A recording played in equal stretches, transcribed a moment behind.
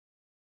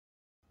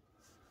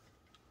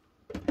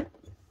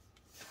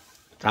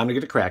Time to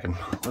get to cracking.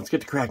 Let's get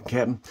to cracking,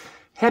 Captain.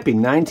 Happy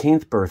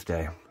 19th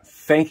birthday.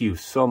 Thank you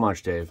so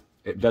much, Dave.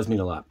 It does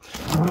mean a lot.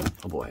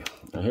 Oh boy.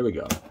 Now here we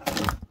go.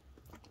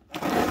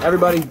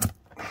 Everybody,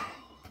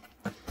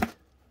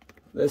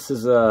 this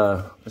is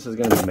gonna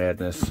be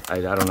madness. I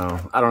don't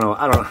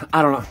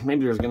know.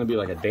 Maybe there's gonna be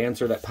like a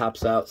dancer that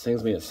pops out,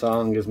 sings me a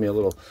song, gives me a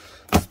little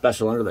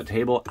special under the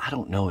table. I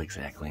don't know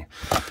exactly.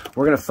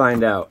 We're gonna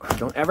find out.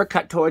 Don't ever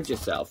cut towards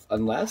yourself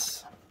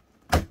unless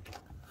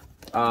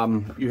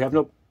you have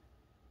no.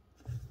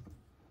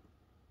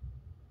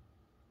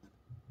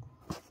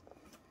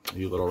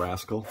 You little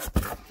rascal.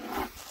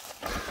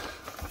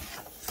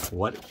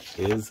 What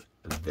is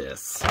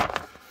this?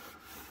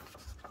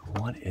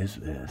 What is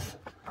this?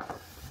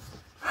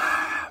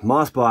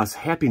 Moss Boss,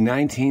 happy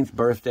 19th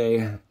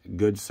birthday,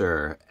 good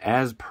sir.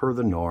 As per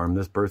the norm,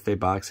 this birthday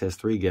box has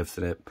 3 gifts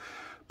in it,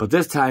 but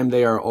this time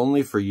they are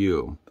only for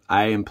you.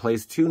 I am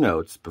placed 2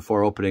 notes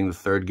before opening the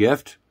 3rd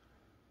gift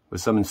with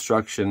some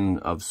instruction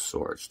of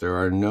sorts. There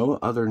are no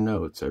other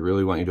notes. I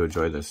really want you to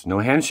enjoy this. No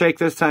handshake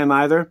this time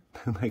either.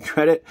 My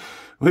credit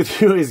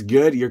with you is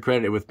good. Your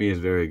credit with me is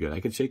very good. I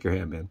can shake your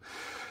hand, man.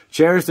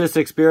 Cherish this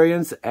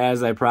experience.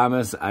 As I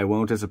promise, I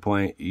won't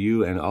disappoint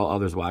you and all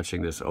others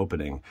watching this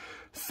opening.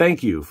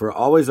 Thank you for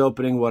always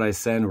opening what I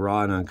send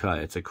raw and uncut.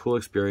 It's a cool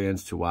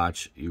experience to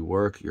watch you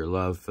work, your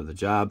love for the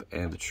job,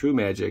 and the true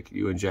magic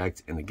you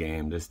inject in the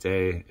game. This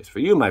day is for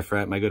you, my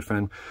friend, my good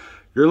friend.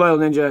 Your loyal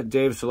ninja,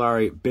 Dave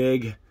Solari.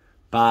 Big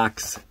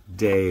Box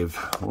Dave.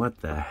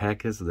 What the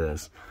heck is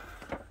this?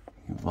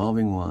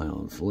 Evolving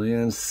Wilds.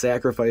 Land,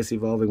 sacrifice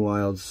Evolving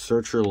Wilds.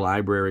 Search your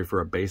library for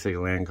a basic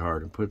land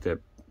card and put that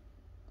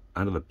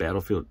onto the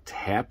battlefield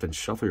tapped and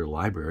shuffle your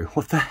library.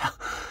 What the hell?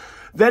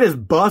 That is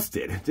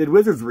busted. Did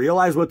Wizards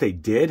realize what they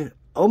did?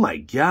 Oh my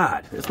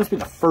god. This must be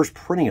the first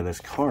printing of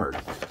this card.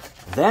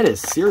 That is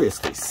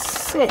seriously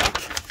sick.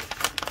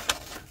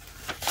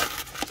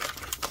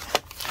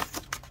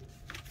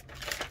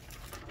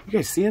 You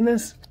guys seeing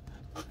this?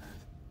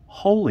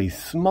 Holy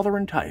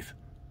smothering tife.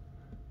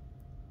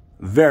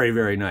 Very,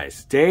 very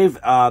nice. Dave,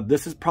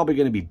 this is probably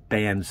going to be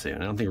banned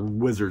soon. I don't think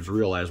Wizards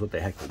realize what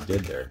the heck they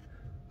did there.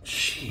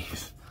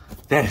 Jeez.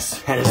 That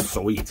is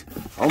sweet.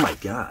 Oh my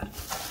god.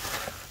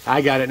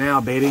 I got it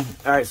now, baby.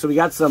 All right, so we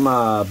got some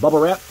bubble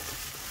wrap.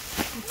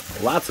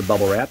 Lots of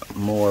bubble wrap.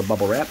 More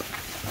bubble wrap.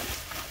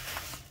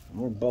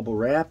 More bubble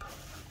wrap.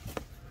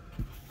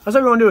 How's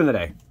everyone doing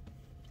today?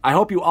 I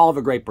hope you all have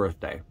a great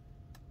birthday.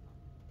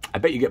 I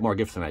bet you get more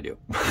gifts than I do.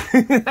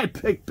 I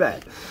big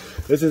bet.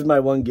 This is my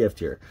one gift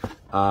here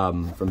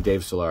from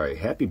Dave Solari.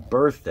 Happy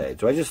birthday.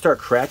 Do I just start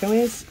cracking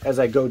these as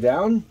I go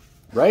down?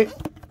 Right?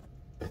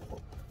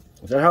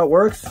 Is that how it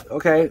works?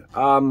 Okay.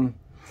 I'm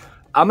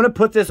going to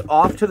put this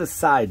off to the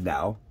side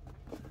now.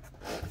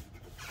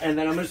 And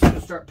then I'm just going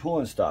to start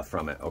pulling stuff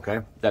from it, okay?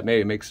 That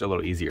maybe makes it a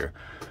little easier.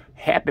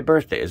 Happy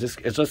birthday. Is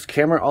this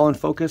camera all in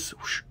focus?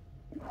 Whoosh,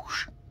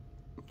 whoosh.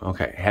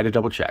 Okay, had to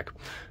double check.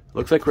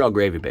 Looks like real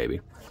gravy,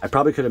 baby. I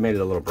probably could have made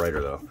it a little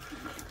brighter, though.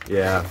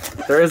 Yeah,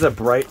 there is a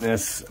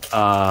brightness,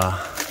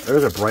 there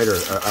is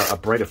a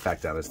bright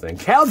effect on this thing.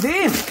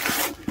 Caldine!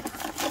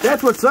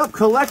 That's what's up,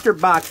 collector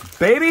box,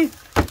 baby!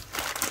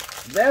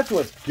 That's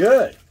what's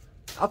good.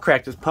 I'll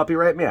crack this puppy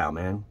right meow,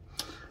 man.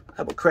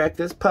 I will crack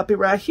this puppy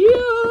right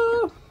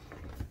here.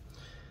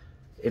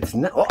 It's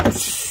not, oh,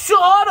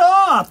 shut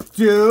up,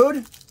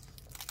 dude!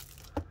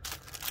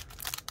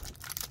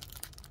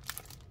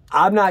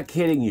 I'm not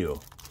kidding you.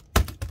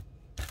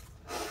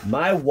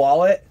 My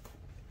wallet,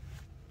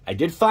 I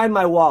did find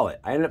my wallet.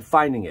 I ended up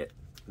finding it.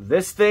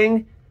 This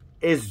thing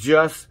is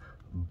just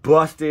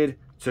busted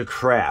to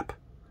crap.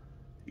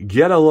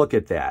 Get a look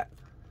at that.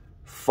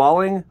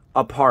 Falling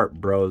apart,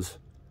 bros.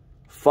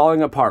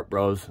 Falling apart,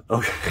 bros.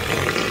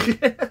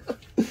 Okay.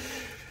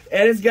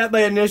 And it's got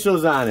my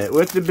initials on it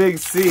with the big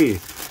C.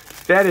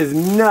 That is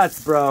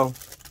nuts, bro.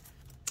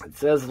 It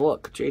says,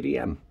 look,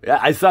 JDM. Yeah,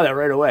 I saw that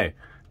right away.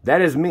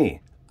 That is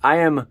me. I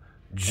am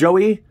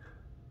Joey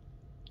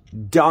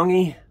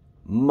Dongy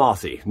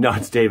Mossy. No,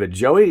 it's David.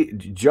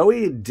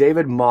 Joey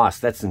David Moss.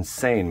 That's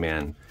insane,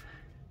 man.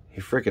 He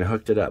freaking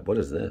hooked it up. What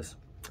is this?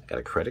 Got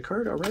a credit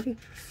card already?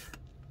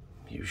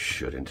 You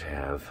shouldn't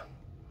have.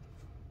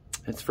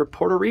 It's for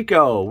Puerto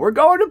Rico. We're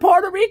going to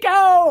Puerto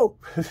Rico!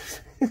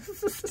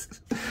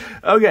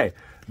 Okay.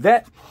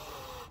 That...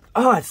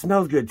 Oh, it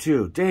smells good,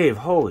 too. Dave,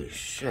 holy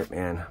shit,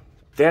 man.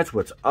 That's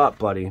what's up,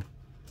 buddy.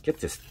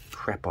 Get this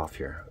crap off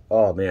here.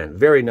 Oh, man.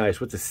 Very nice.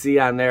 With the C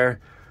on there.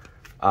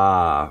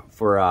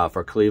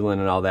 For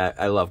Cleveland and all that.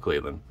 I love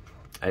Cleveland.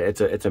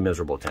 It's a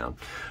miserable town.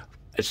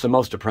 It's the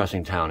most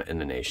depressing town in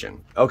the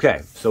nation.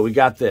 Okay, so we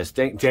got this.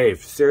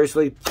 Dave,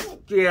 seriously?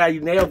 Yeah,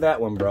 you nailed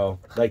that one, bro.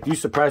 Like, you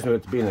surprised me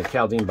with being in the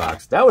Caldine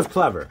box. That was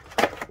clever.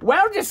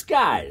 Well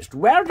disguised.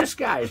 Well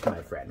disguised,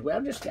 my friend.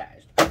 Well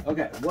disguised.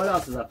 Okay, what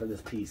else is up in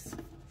this piece?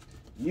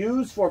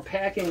 Used for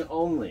packing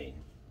only.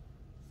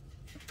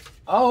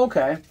 Oh,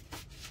 okay.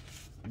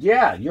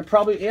 Yeah, you're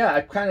probably... Yeah,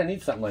 I kind of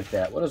need something like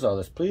that. What is all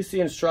this? Please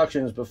see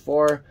instructions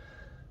before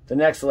the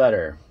next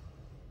letter.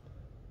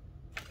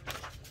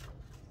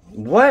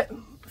 What?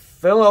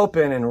 Fill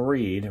open and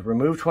read.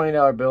 Remove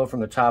 $20 bill from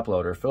the top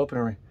loader. Fill open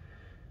and read.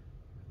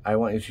 I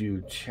want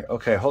you to...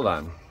 Okay, hold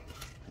on.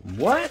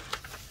 What?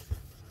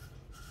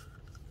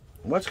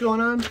 What's going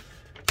on?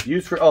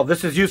 Used for... Oh,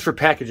 this is used for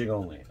packaging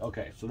only.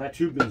 Okay, so that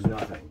tube means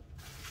nothing.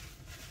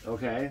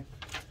 Okay.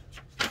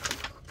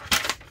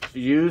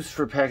 Used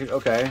for package...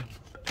 Okay.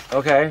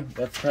 Okay,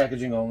 that's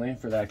packaging only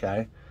for that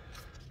guy.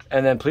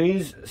 And then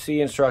please see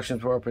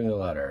instructions for opening the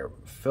letter.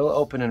 Fill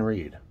open and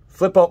read.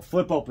 Flip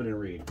open and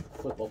read.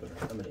 Flip open.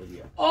 I'm an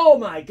idiot. Oh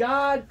my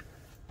God!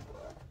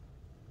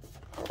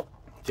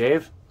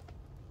 Dave,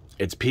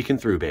 it's peeking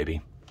through, baby.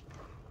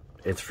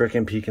 It's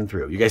freaking peeking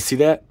through. You guys see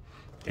that?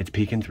 It's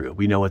peeking through.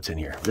 We know what's in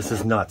here. This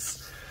is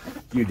nuts.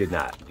 You did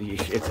not.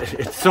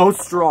 It's so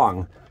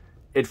strong.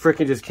 It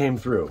freaking just came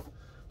through.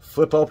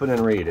 Flip open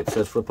and read. It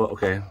says flip open.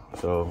 Okay,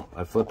 so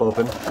I flip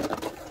open.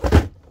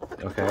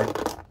 Okay.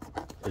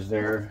 Is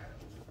there...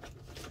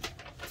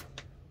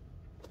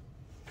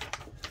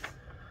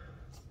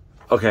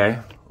 Okay,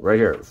 right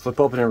here. Flip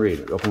open and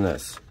read. Open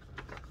this.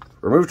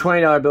 Remove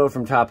 $20 bill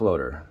from top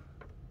loader.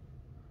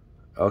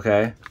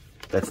 Okay.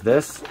 That's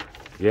this.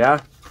 Yeah?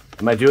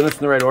 Am I doing this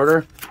in the right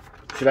order?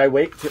 Should I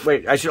wait?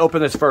 Wait, I should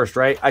open this first,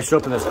 right? I should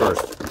open this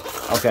first.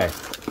 Okay.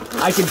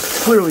 I can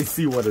clearly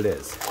see what it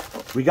is.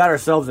 We got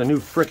ourselves a new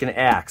freaking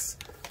axe.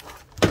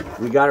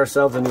 We got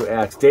ourselves a new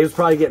axe. Dave's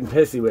probably getting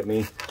pissy with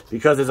me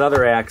because his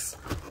other axe,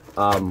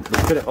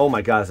 oh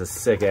my God, it's a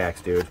sick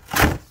axe, dude.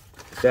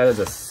 That is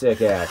a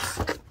sick axe.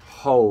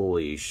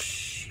 Holy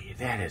shit,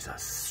 that is a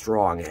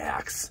strong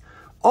axe.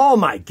 Oh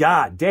my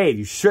God, Dave,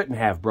 you shouldn't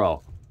have,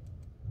 bro.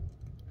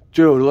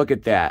 Dude, look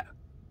at that.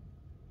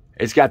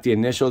 It's got the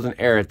initials and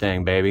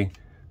everything, baby.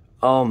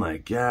 Oh my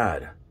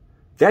God.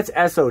 That's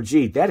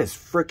SOG. That is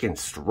freaking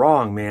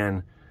strong,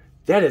 man.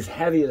 That is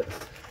heavy.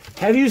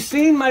 Have you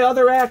seen my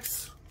other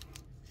axe?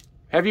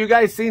 Have you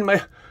guys seen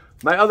my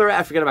other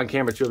axe? I forget I'm on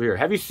camera too over here.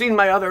 Have you seen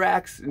my other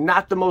axe?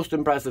 Not the most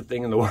impressive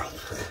thing in the world.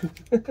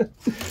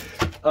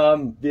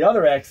 The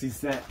other axe he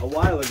sent a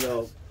while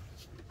ago.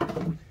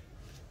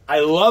 I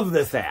love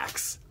this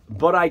axe,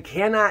 but I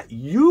cannot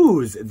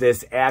use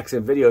this axe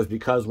in videos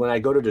because when I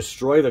go to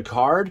destroy the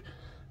card,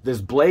 this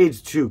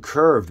blade's too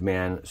curved,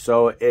 man.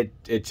 So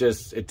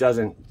it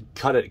doesn't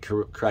cut it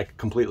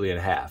completely in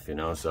half, you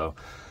know. So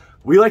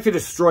we like to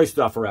destroy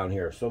stuff around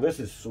here. So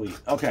this is sweet.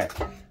 Okay,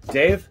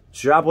 Dave,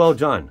 job well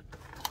done.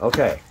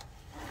 Okay,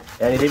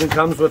 and it even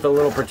comes with a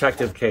little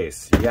protective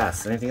case.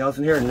 Yes. Anything else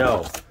in here?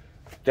 No.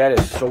 That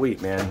is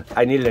sweet, man.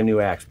 I needed a new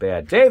axe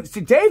bad. Dave,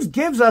 see, Dave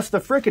gives us the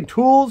freaking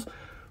tools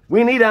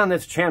we need on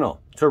this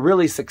channel to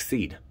really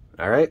succeed.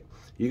 All right?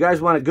 You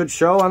guys want a good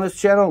show on this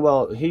channel?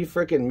 Well, he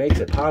freaking makes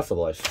it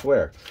possible, I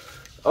swear.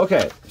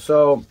 Okay,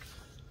 so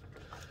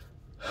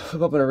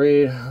flip open and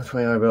read.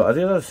 $20 bill. Are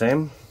they the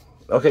same?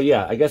 Okay,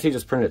 yeah. I guess he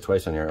just printed it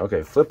twice on here.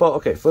 Okay, flip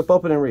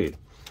open and read.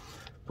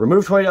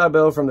 Remove $20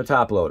 bill from the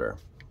top loader.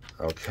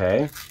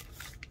 Okay.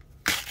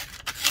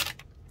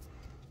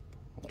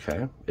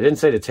 Okay. It didn't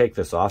say to take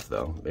this off,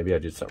 though. Maybe I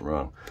did something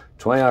wrong.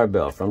 $20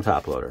 bill from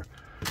top loader.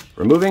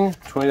 Removing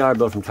 $20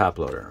 bill from top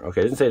loader.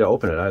 Okay, it didn't say to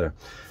open it either.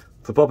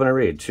 Flip open and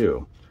read,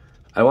 too.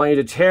 I want you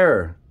to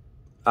tear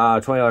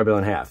 $20 bill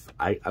in half.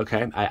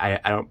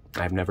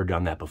 I've never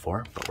done that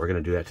before, but we're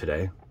going to do that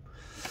today.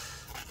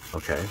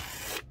 Okay.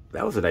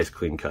 That was a nice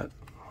clean cut.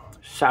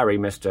 Sorry,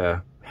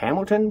 Mr.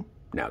 Hamilton?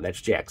 No,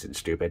 that's Jackson,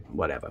 stupid.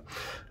 Whatever.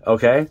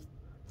 Okay.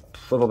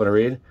 Flip open and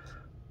read.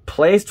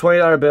 Place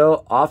 $20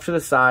 bill off to the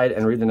side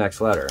and read the next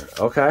letter.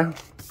 Okay.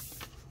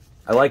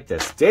 I like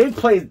this.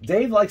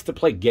 Dave likes to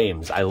play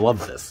games. I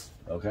love this.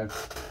 Okay.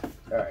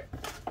 All right.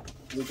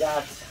 We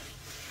got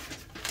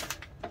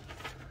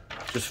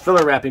just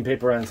filler wrapping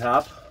paper on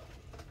top.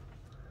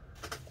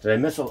 Did I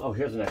miss a... Oh,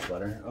 here's the next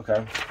letter.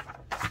 Okay.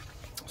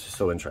 This is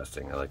so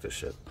interesting. I like this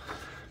shit.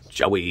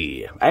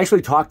 Joey. I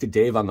actually talked to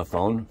Dave on the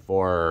phone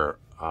for...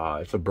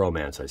 it's a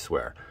bromance, I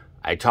swear.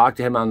 I talked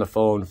to him on the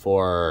phone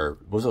for,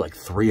 was it like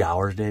 3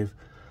 hours, Dave?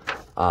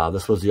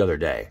 This was the other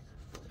day.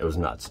 It was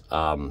nuts.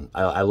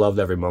 I loved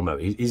every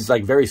moment. He's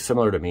like very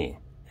similar to me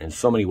in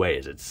so many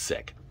ways. It's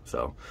sick.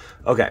 So,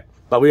 okay.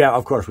 But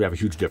of course, we have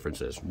huge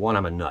differences. One,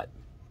 I'm a nut.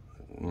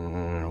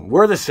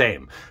 We're the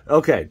same.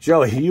 Okay,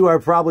 Joey, you are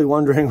probably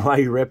wondering why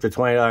you ripped a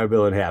 $20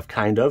 bill in half.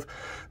 Kind of.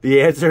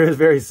 The answer is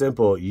very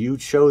simple. You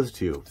chose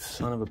to.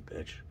 Son of a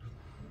bitch.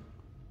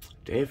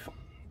 Dave,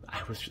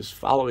 I was just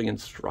following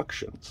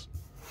instructions.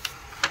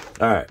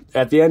 All right.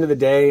 At the end of the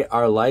day,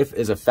 our life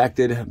is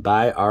affected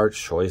by our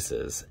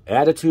choices.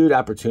 Attitude,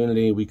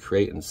 opportunity, we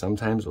create, and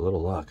sometimes a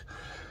little luck.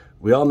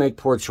 We all make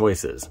poor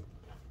choices.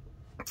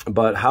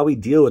 But how we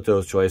deal with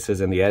those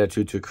choices and the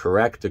attitude to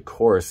correct the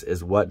course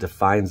is what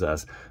defines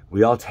us.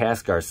 We all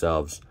task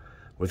ourselves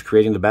with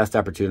creating the best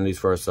opportunities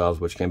for ourselves,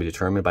 which can be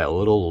determined by a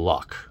little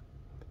luck.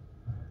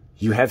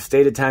 You have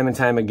stated time and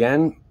time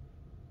again,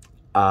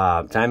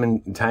 time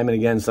and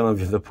again, some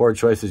of the poor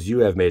choices you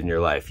have made in your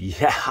life.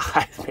 Yeah,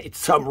 I've made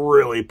some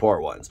really poor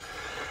ones,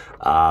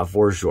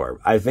 for sure.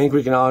 I think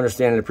we can all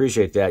understand and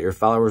appreciate that. Your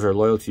followers are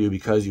loyal to you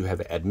because you have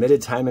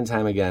admitted time and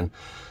time again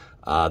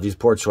these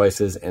poor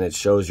choices, and it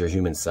shows your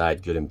human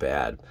side, good and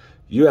bad.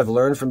 You have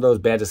learned from those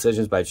bad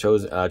decisions by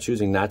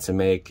choosing not to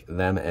make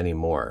them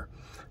anymore.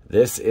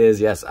 This is,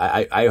 yes,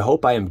 I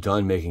hope I am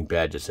done making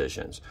bad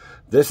decisions.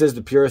 This is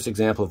the purest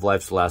example of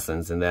life's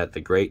lessons, and that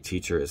the great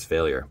teacher is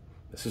failure.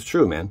 This is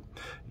true, man.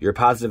 Your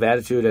positive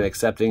attitude and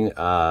accepting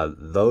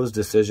those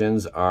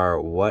decisions are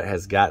what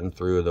has gotten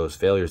through those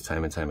failures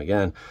time and time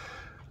again.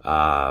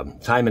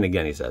 Time and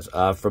again, he says.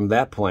 From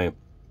that point,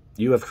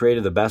 you have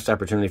created the best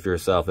opportunity for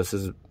yourself. This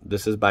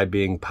is by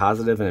being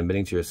positive and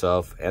admitting to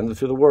yourself and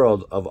to the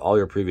world of all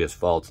your previous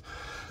faults.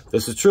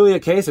 This is truly a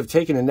case of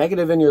taking a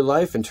negative in your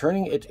life and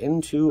turning it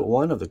into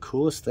one of the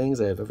coolest things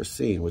I have ever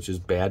seen, which is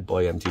Bad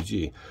Boy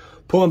MTG.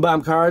 Pulling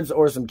bomb cards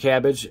or some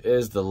cabbage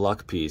is the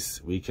luck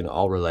piece. We can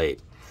all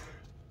relate.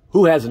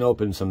 Who hasn't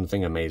opened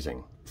something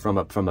amazing from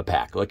a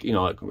pack? Like, you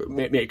know, it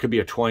could be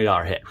a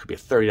 $20 hit, it could be a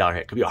 $30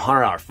 hit, it could be a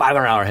 $100,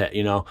 $500 hit,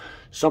 you know,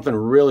 something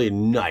really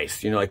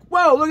nice, you know, like,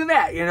 whoa, look at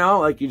that, you know,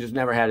 like you just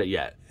never had it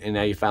yet, and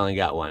now you finally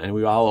got one, and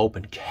we all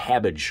opened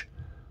cabbage,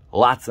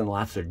 lots and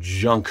lots of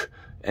junk,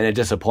 and it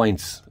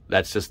disappoints.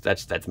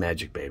 That's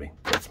magic, baby.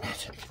 That's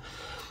magic.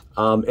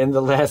 In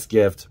the last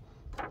gift,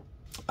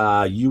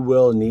 you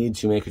will need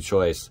to make a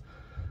choice.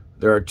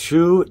 There are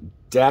 2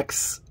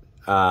 Dex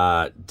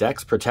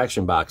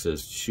protection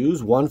boxes.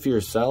 Choose one for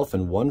yourself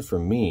and one for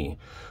me.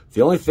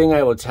 The only thing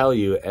I will tell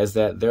you is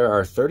that there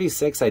are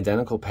 36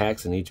 identical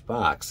packs in each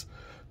box.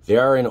 They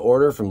are in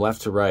order from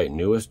left to right,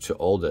 newest to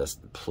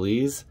oldest.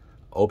 Please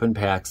open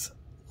packs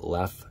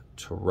left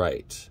to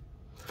right.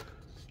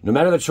 No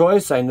matter the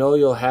choice, I know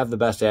you'll have the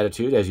best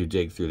attitude as you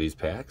dig through these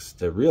packs.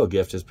 The real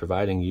gift is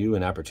providing you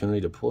an opportunity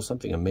to pull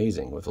something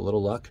amazing. With a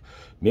little luck,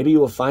 maybe you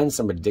will find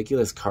some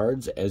ridiculous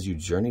cards as you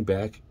journey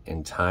back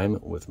in time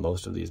with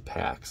most of these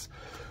packs.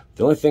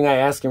 The only thing I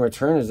ask in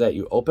return is that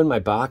you open my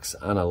box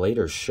on a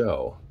later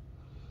show.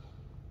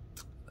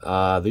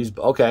 These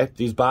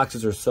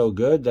boxes are so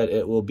good that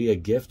it will be a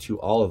gift to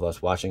all of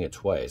us watching it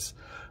twice.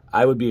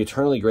 I would be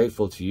eternally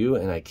grateful to you,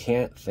 and I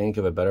can't think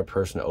of a better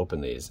person to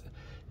open these.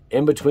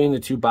 In between the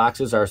 2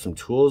 boxes are some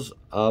tools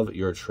of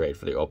your trade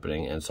for the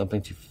opening and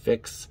something to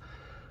fix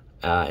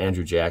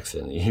Andrew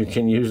Jackson. You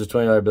can use the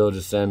 $20 bill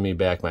to send me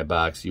back my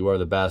box. You are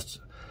the best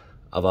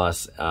of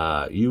us.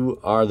 You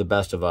are the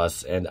best of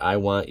us, and I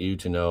want you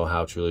to know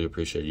how truly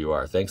appreciated you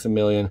are. Thanks a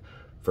million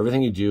for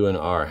everything you do and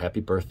are. Happy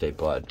birthday,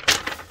 bud.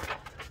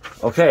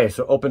 Okay,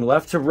 so open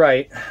left to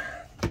right.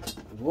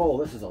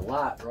 Whoa, this is a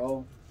lot,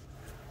 bro.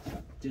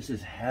 This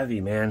is heavy,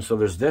 man. So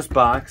there's this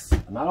box.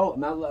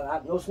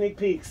 No sneak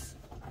peeks.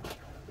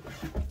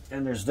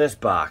 And there's this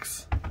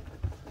box.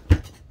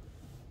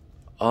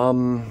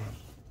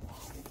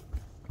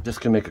 This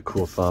can make a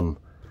cool thumb.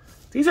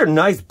 These are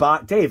nice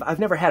box. Dave, I've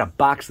never had a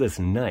box this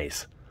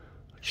nice.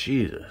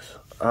 Jesus.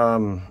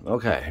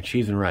 Okay,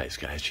 cheese and rice,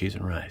 guys. Cheese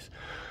and rice.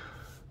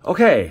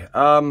 Okay,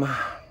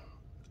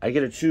 I get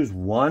to choose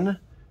one,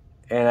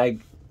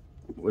 and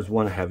was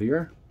one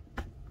heavier.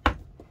 I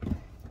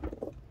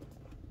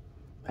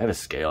have a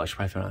scale. I should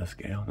probably throw on a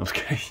scale. No,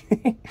 okay.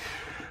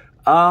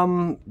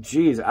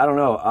 Geez, I don't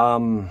know.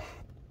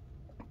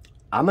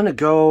 I'm gonna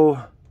go.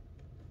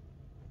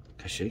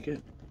 Can I shake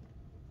it?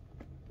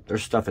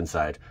 There's stuff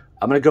inside.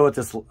 I'm gonna go with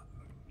this. I'm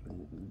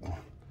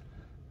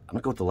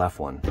gonna go with the left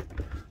one.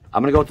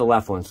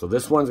 So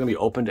this one's gonna be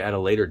opened at a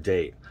later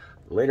date.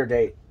 Later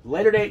date,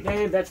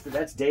 Dave.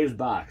 That's Dave's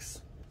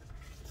box.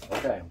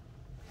 Okay.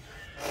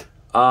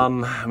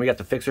 We got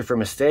the fixer for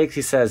mistakes.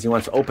 He says he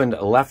wants opened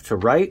left to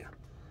right.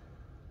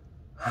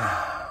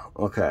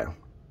 Okay.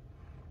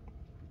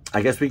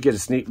 I guess we get a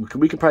sneak.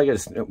 We could probably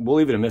get a. We'll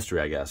leave it a mystery,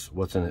 I guess.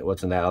 What's in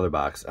that other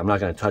box? I'm not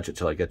going to touch it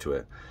till I get to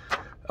it.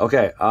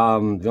 Okay. The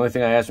only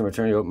thing I asked in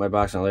return, you open my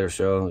box on a later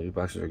show. These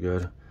boxes are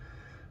good.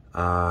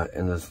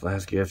 And this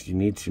last gift, you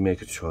need to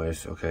make a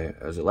choice. Okay.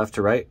 Is it left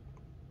to right?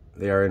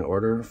 They are in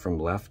order from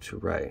left to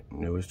right,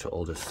 newest to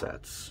oldest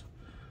sets.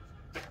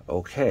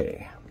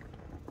 Okay.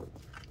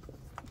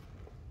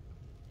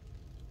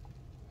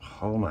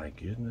 Oh my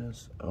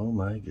goodness. Oh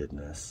my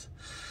goodness.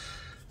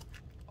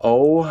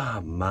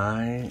 Oh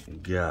my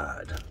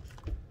God.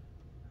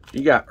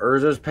 You got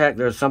Urza's pack.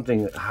 There's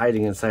something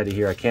hiding inside of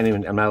here.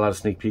 I'm not allowed to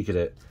sneak peek at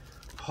it.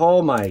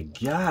 Oh my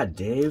God,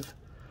 Dave.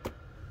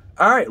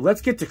 All right, let's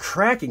get to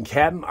cracking,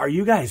 Captain. Are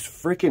you guys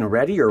freaking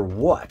ready or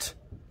what?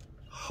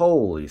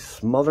 Holy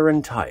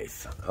smothering tithe.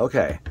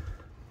 Okay.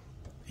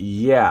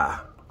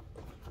 Yeah.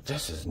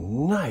 This is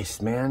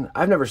nice, man.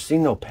 I've never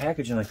seen no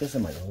packaging like this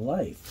in my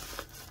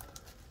life.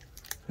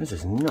 This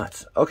is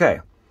nuts. Okay.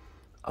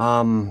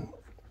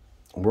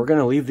 We're going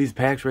to leave these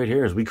packs right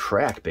here as we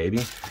crack,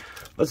 baby.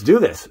 Let's do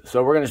this.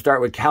 So we're going to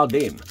start with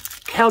Kaldheim.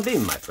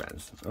 Kaldheim, my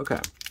friends. Okay.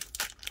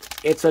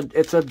 It's a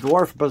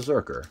dwarf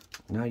berserker.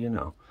 Now you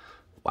know.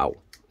 Wow.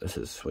 This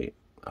is sweet.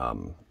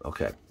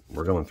 Okay.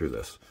 We're going through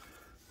this.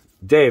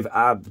 Dave,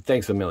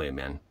 thanks a million,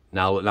 man.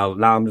 Now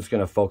I'm just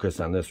going to focus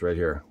on this right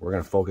here. We're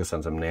going to focus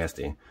on some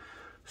nasty.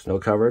 Snow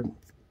covered.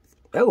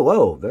 Oh,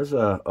 whoa. There's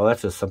a... Oh,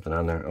 that's just something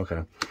on there.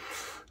 Okay.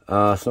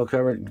 Snow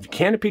covered.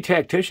 Canopy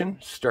Tactician.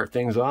 Start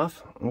things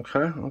off. Okay,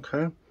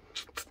 okay.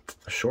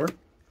 Sure.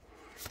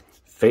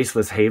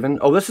 Faceless Haven.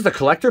 Oh, this is a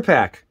collector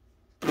pack.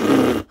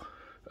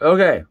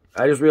 Okay,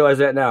 I just realized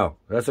that now.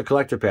 That's a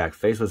collector pack.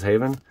 Faceless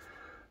Haven.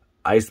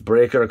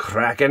 Icebreaker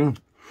Kraken.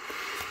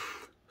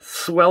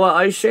 Swella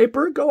Ice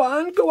Shaper. Go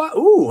on, go on.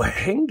 Ooh,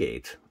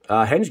 Hengate.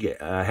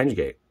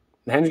 Hengate.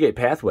 Hengate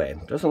Pathway.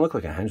 Doesn't look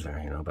like a henge there,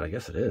 you know, but I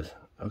guess it is.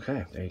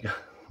 Okay, there you go.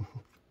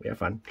 We have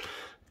fun.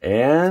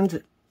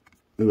 And,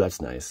 ooh,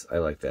 that's nice. I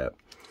like that.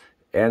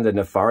 And the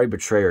Nefari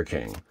Betrayer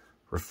King.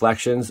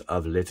 Reflections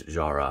of Lit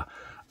Jara.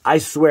 I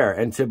swear,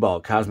 and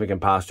Tybalt, Cosmic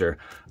Imposter,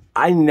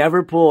 I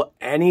never pull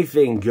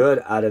anything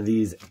good out of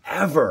these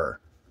ever.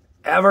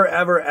 Ever,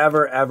 ever,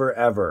 ever, ever,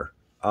 ever.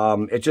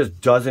 It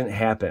just doesn't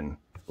happen.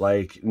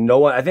 Like, no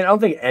one, I don't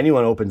think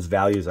anyone opens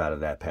values out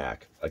of that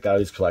pack. Like, out of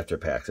these collector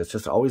packs. It's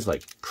just always,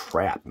 like,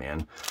 crap,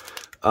 man.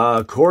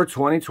 Core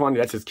 2020,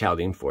 that's just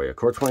Chaldean for you.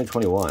 Core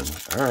 2021.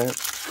 All right.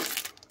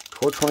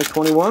 Core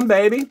 2021,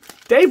 baby.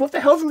 Dave, what the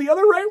hell's in the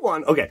other right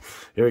one? Okay,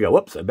 here we go.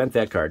 Whoops, I bent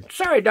that card.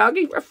 Sorry,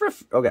 doggy. Ruff,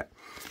 ruff. Okay.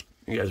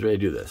 You guys ready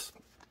to do this?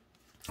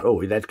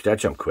 Oh, that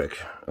jumped quick.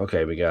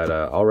 Okay, we got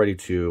all ready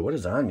to, what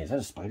is on me? Is that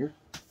a spider?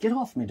 Get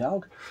off me,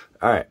 dog.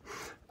 All right.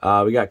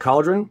 We got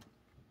Cauldron.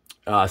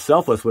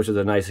 Selfless, which is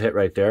a nice hit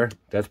right there.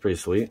 That's pretty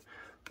sweet.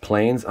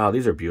 Planes. Oh,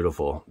 these are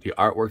beautiful. The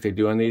artwork they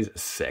do on these,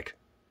 sick.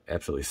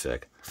 Absolutely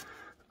sick.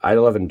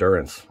 Idol of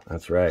Endurance.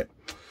 That's right.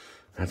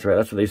 That's right.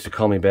 That's what they used to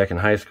call me back in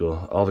high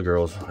school. All the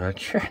girls.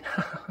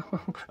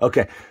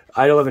 Okay.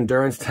 Idol of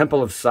Endurance.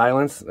 Temple of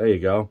Silence. There you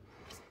go.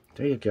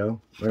 There you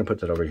go. We're going to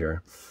put that over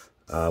here.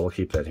 We'll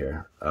keep that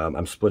here.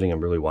 I'm splitting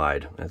them really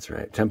wide. That's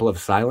right. Temple of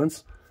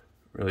Silence.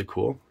 Really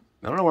cool.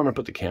 I don't know where I'm going to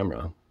put the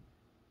camera.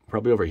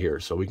 Probably over here,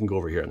 so we can go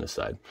over here on this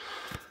side.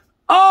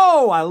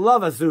 Oh, I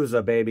love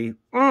Azusa, baby.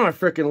 I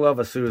freaking love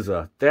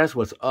Azusa. That's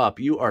what's up.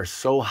 You are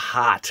so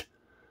hot.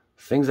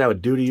 Things I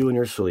would do to you in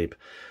your sleep.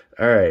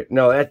 All right.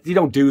 No, you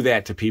don't do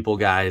that to people,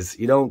 guys.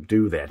 You don't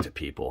do that to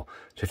people.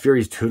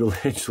 Teferi's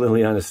Tutelage,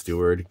 Liliana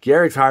Steward.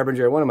 Garrick's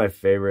Harbinger, one of my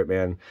favorite,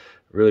 man.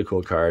 Really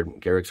cool card.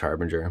 Garrick's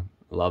Harbinger.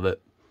 Love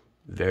it.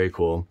 Very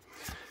cool.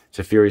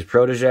 Teferi's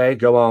Protege.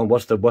 Go on.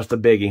 What's the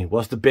biggie?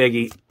 What's the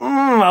biggie?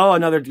 Oh,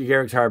 another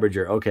Garrick's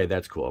Harbinger. Okay,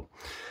 that's cool.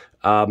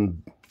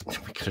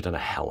 We could have done a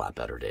hell lot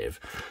better, Dave.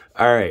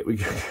 All right, we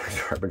got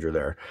Harbinger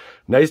there.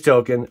 Nice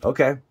token.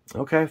 Okay.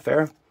 Okay,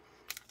 fair.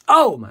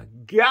 Oh, my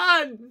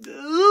God.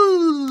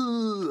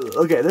 Ooh.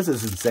 Okay, this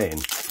is insane.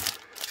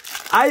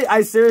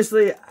 I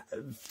seriously,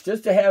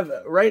 just to have,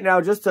 right now,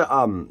 just to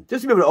be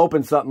able to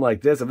open something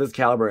like this, of this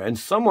caliber, and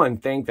someone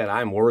think that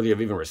I'm worthy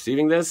of even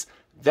receiving this,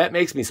 that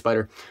makes me,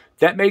 Spider,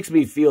 that makes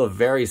me feel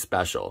very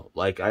special.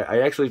 Like,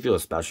 I actually feel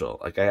special.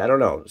 Like, I don't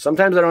know.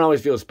 Sometimes I don't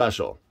always feel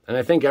special. And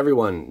I think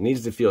everyone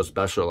needs to feel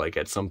special, like,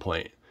 at some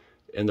point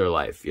in their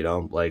life, you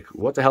know? Like,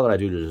 what the hell did I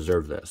do to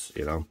deserve this,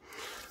 you know?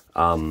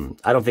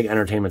 I don't think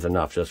entertainment's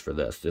enough just for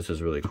this. This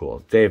is really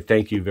cool. Dave,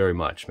 thank you very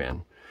much,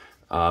 man.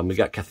 We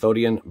got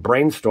Cathodian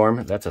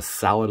Brainstorm. That's a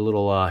solid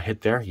little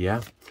hit there.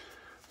 Yeah.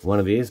 One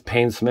of these.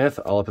 Payne Smith,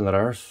 all up in that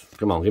arse.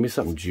 Come on, give me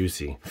something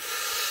juicy.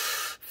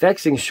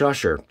 Vexing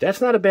Shusher.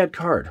 That's not a bad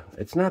card.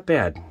 It's not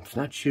bad. It's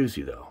not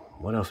juicy, though.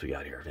 What else we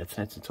got here?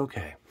 It's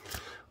okay.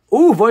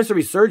 Ooh, Voice of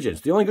Resurgence.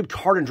 The only good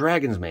card in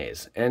Dragon's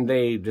Maze. And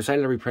they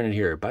decided to reprint it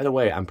here. By the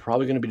way, I'm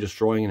probably going to be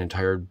destroying an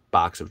entire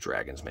box of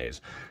Dragon's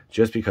Maze.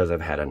 Just because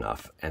I've had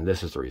enough. And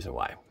this is the reason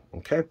why.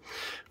 Okay?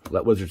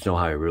 Let Wizards know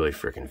how I really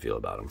freaking feel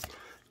about them.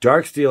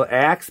 Darksteel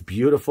Axe.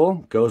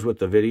 Beautiful. Goes with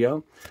the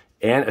video.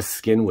 And a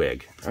skin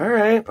wig. All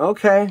right.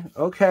 Okay.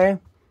 Okay.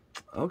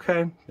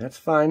 Okay. That's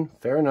fine.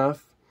 Fair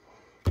enough.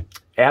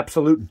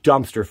 Absolute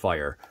dumpster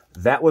fire.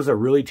 That was a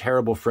really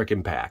terrible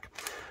frickin' pack.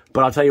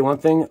 But I'll tell you one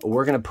thing.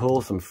 We're going to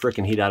pull some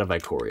frickin' heat out of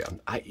Ikoria.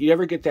 You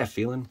ever get that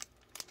feeling?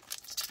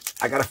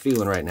 I got a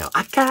feeling right now.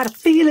 I got a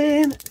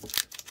feeling.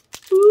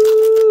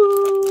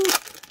 Ooh,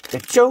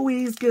 that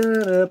Joey's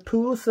going to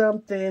pull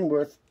something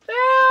worth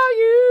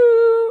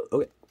value.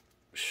 Okay.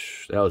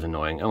 Shh, that was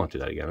annoying. I won't do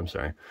that again. I'm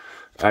sorry.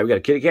 All right, we got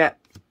a kitty cat.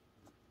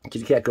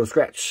 Kitty cat, go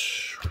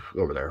scratch.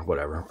 Over there.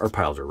 Whatever. Our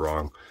piles are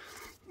wrong.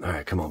 All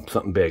right, come on.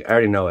 Something big. I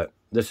already know it.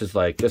 This is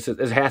like,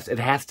 it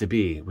has to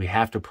be. We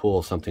have to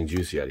pull something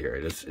juicy out of here.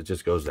 It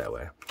just goes that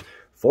way.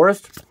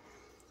 Forest.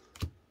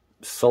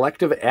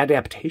 Selective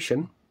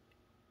Adaptation.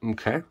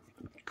 Okay.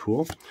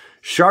 Cool.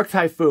 Shark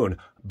Typhoon.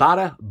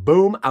 Bada,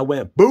 boom. I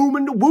went boom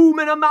in the womb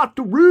and I'm out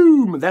the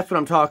room. That's what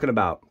I'm talking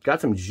about. Got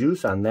some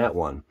juice on that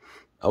one.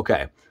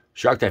 Okay.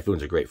 Shark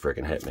Typhoon's a great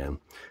freaking hit, man.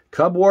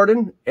 Cub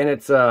Warden, and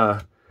it's all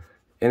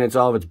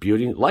of its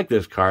beauty. Like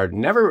this card.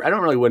 I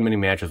don't really win many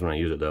matches when I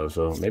use it, though,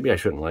 so maybe I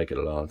shouldn't like it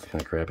at all. It's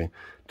kind of crappy.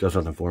 Does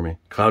something for me.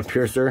 Cloud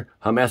Piercer,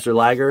 Huntmaster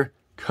Liger,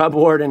 Cub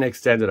Warden,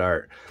 Extended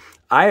Art.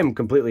 I am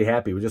completely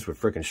happy with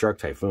freaking Shark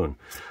Typhoon.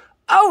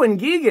 Oh, and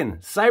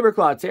Gigan,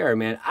 Cyberclaw Terror,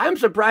 man. I'm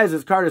surprised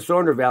this card is so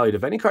undervalued.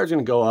 If any card's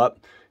going to go up,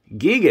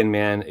 Gigan,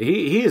 man,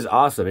 he is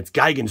awesome. It's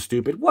Gigan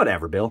stupid.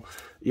 Whatever, Bill.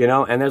 You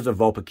know, and there's a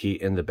Volpa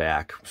in the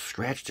back.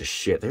 Scratched to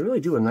shit. They really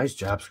do a nice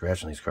job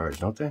scratching these cards,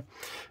 don't they?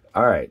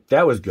 All right,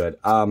 that was good.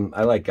 I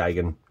like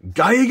Gigan.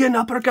 Gigan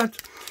uppercut.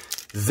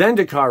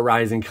 Zendikar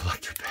Rising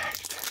Collector Pack.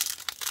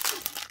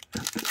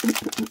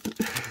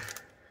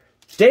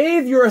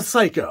 Dave, you're a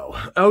psycho.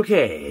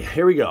 Okay,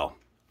 here we go.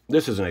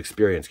 This is an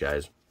experience,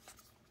 guys.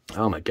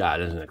 Oh my God,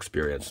 this is an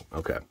experience.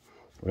 Okay,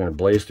 we're gonna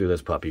blaze through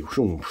this puppy.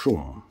 Shoom,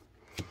 shoom.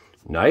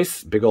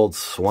 Nice, big old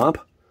swamp.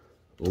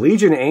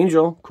 Legion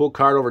Angel, cool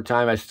card over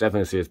time. I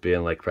definitely see this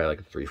being like probably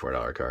like a $3,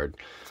 $4 card.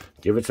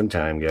 Give it some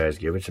time, guys.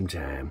 Give it some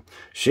time.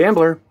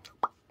 Shambler,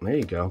 there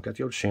you go. Got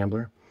the old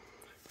Shambler.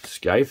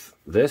 Scythe,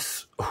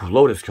 this. Oh,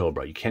 Lotus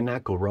Cobra. You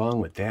cannot go wrong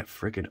with that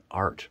freaking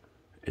art.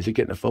 Is it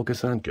getting a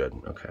focus on? Good.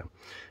 Okay.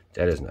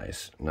 That is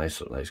nice.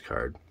 Nice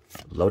card.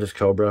 Lotus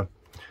Cobra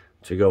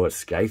to go with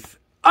Scythe.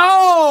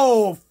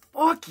 Oh,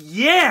 fuck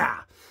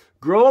yeah.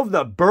 Grove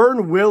the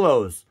Burn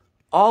Willows.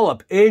 All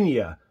up in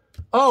ya.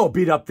 Oh,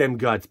 beat up them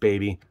guts,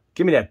 baby.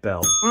 Give me that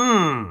bell.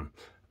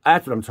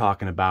 That's what I'm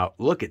talking about.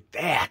 Look at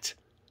that.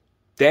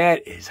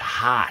 That is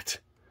hot.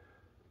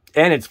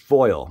 And it's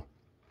foil.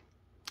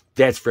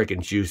 That's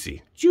freaking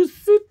juicy.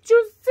 Juicy,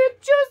 juicy,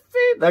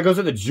 juicy. That goes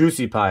in the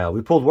juicy pile.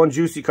 We pulled one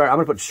juicy card. I'm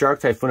going to put Shark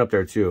Typhoon up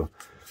there, too.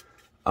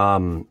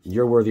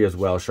 You're worthy as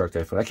well, Shark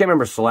Typhoon. I can't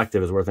remember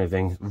Selective is worth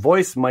anything.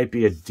 Voice might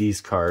be a D's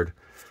card.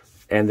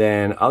 And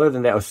then, other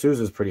than that,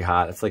 Osuza's pretty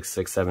hot. It's like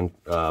 $6,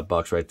 $7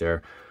 bucks right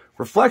there.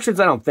 Reflections,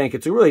 I don't think.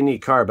 It's a really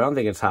neat card, but I don't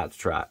think it's hot to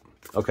trot.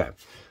 Okay.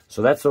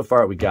 So that's so far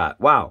what we got.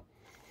 Wow.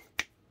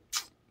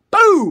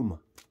 Boom!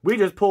 We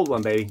just pulled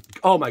one, baby.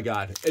 Oh, my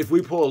God. If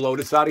we pull a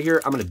Lotus out of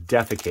here, I'm going to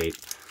defecate.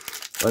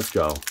 Let's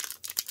go.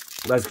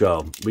 Let's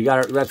go.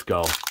 Let's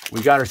go.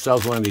 We got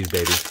ourselves one of these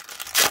babies.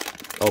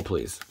 Oh,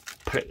 please.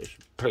 Please.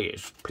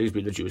 Please. Please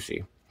be the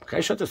juicy. Can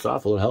I shut this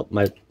off? Will it help?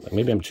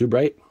 Maybe I'm too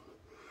bright?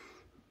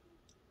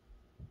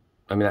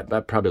 I mean,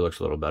 that probably looks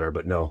a little better,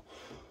 but no.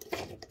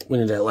 We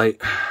need that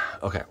light.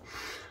 Okay.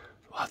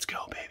 Let's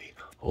go, baby.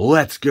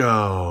 Let's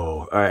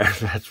go. All right.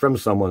 That's from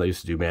someone that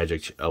used to do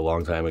magic a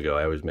long time ago.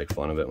 I always make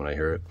fun of it when I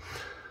hear it.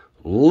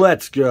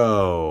 Let's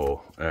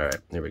go. All right.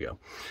 Here we go.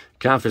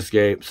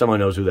 Confiscate. Someone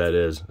knows who that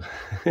is.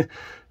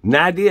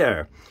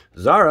 Nadir.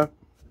 Zara.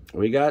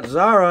 We got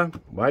Zara.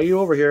 Why are you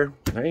over here?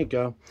 There you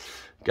go.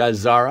 Got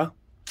Zara.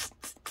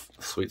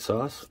 Sweet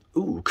sauce.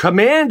 Ooh.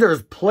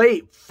 Commander's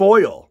Plate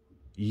Foil.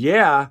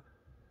 Yeah.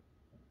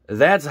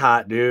 That's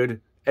hot,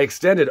 dude.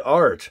 Extended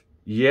art.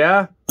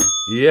 Yeah.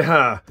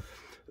 Yeah.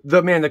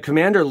 The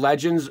Commander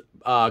Legends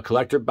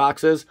collector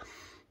boxes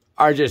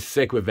are just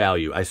sick with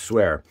value, I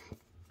swear.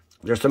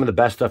 They're some of the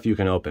best stuff you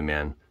can open,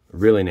 man.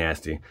 Really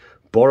nasty.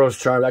 Boros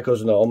Charm, that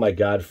goes in the oh my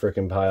God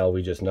freaking pile.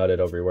 We just nutted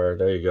everywhere.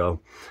 There you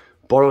go.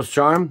 Boros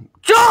Charm.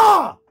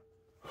 Jaw!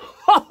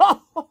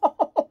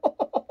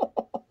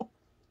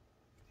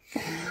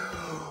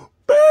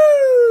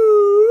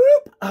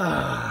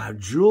 Boop!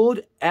 Jeweled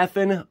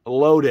effing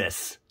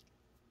Lotus.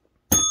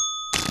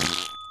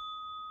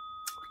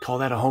 Call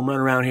that a home run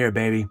around here,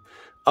 baby.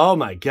 Oh,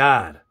 my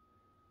God.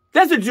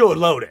 That's a Jeweled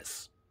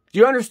Lotus. Do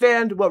you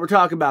understand what we're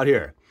talking about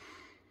here?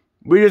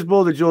 We just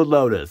pulled a Jeweled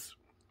Lotus.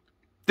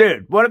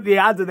 Dude, what if the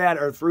odds of that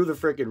are through the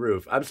freaking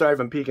roof? I'm sorry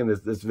if I'm peeking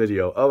this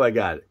video. Oh, my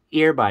God.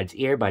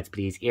 Earbuds,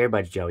 please.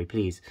 Earbuds, Joey,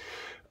 please.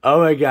 Oh,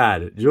 my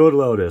God. Jeweled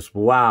Lotus.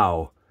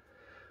 Wow.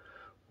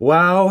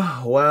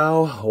 Wow,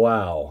 wow,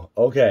 wow.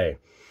 Okay.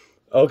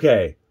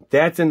 Okay.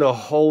 That's in the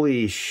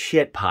holy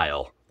shit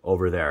pile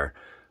over there.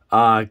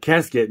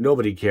 Kesket,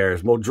 nobody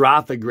cares.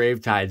 Moldratha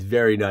Gravetide's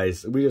very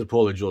nice. We just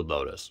pulled a Jeweled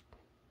Lotus.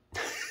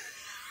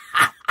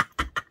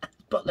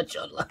 Pull the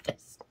Jeweled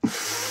Lotus.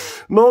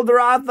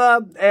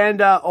 Moldratha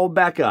and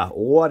Obeka,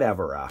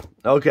 whatever.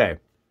 Okay.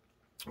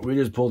 We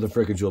just pulled the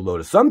freaking Jeweled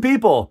Lotus. Some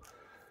people,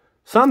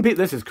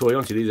 this is cool. You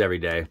don't see these every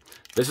day.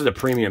 This is a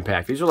premium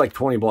pack. These are like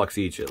 20 bucks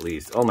each at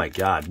least. Oh my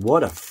God.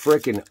 What a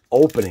freaking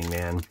opening,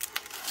 man.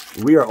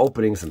 We are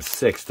opening some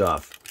sick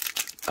stuff.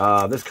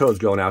 This code's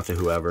going out to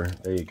whoever.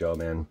 There you go,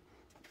 man.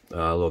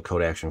 A little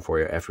code action for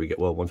you after we get,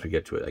 well, once we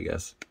get to it, I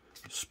guess.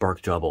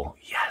 Spark Double.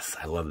 Yes,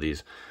 I love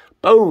these.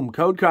 Boom,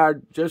 code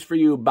card just for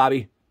you,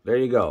 Bobby. There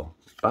you go.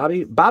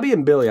 Bobby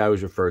and Billy I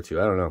always refer to.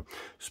 I don't know.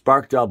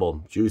 Spark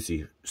Double.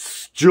 Juicy.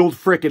 Jeweled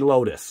freaking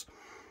Lotus.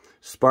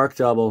 Spark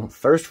Double.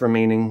 Thirst for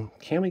Meaning.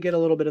 Can we get a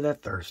little bit of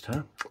that thirst,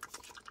 huh?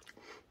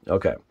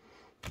 Okay.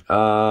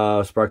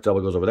 Spark Double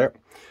goes over there.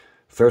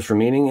 Thirst for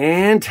Meaning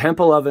and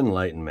Temple of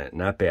Enlightenment.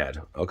 Not bad.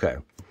 Okay.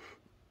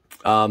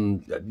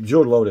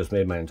 Jeweled Lotus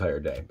made my entire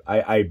day.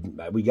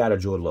 We got a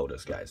Jeweled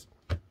Lotus, guys.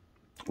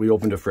 We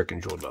opened a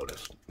frickin' Jeweled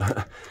Lotus.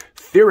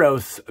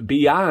 Theros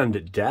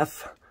Beyond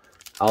Death.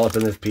 All up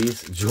in this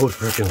piece. Jeweled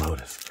frickin'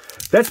 Lotus.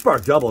 That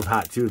Spark Double's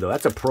hot too, though.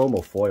 That's a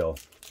promo foil.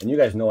 And you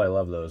guys know I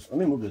love those. Let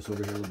me move this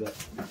over here a little bit.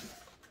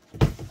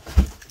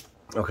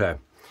 Okay.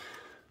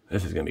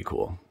 This is going to be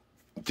cool.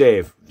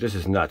 Dave, this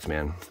is nuts,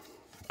 man.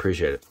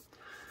 Appreciate it.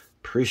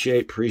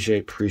 Appreciate,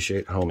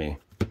 homie.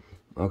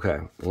 Okay.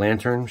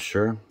 Lantern,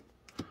 sure.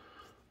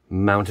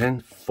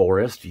 Mountain,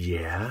 Forest,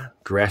 yeah.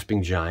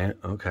 Grasping Giant,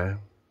 okay.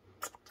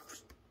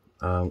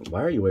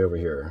 Why are you way over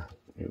here?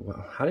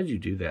 How did you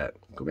do that?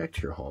 Go back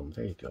to your home.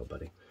 There you go,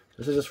 buddy.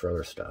 This is just for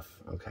other stuff.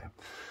 Okay.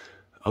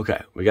 Okay,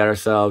 we got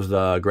ourselves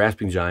the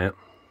Grasping Giant.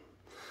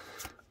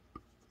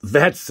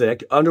 That's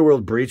sick.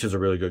 Underworld Breach is a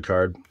really good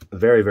card.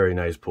 Very, very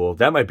nice pool.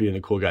 That might be in the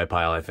cool guy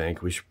pile, I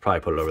think. We should probably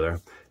put it over there.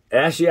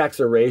 Ashiok's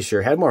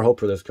Erasure. Had more hope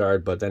for this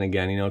card, but then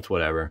again, you know, it's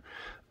whatever.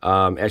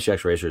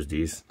 Ashiok's Erasure is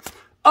decent.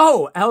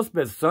 Oh,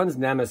 Elspeth, Sun's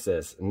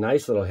Nemesis.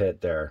 Nice little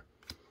hit there.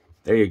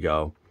 There you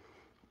go.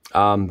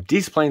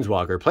 Deast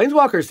Planeswalker.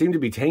 Planeswalkers seem to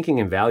be tanking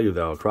in value,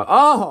 though.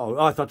 Oh,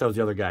 I thought that was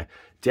the other guy.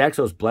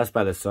 Daxos, Blessed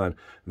by the Sun.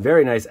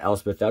 Very nice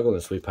Elspeth. That'll go in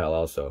the sweet pile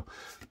also.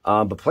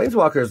 But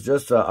Planeswalkers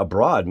just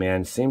abroad,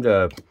 man, seem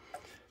to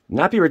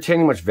not be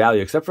retaining much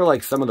value, except for,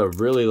 like, some of the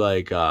really,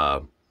 like,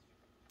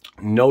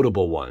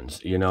 notable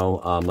ones, you know,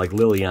 like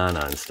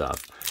Liliana and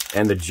stuff,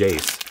 and the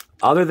Jace.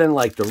 Other than,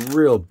 like, the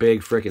real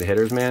big freaking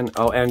hitters, man.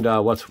 Oh, and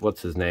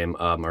what's his name,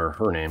 or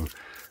her name,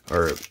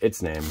 or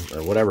its name,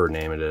 or whatever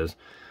name it is.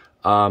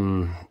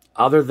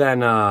 Other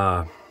than,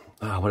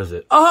 what is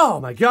it? Oh,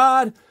 my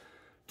God!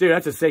 Dude,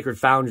 that's a Sacred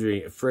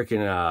Foundry freaking,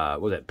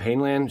 what was it,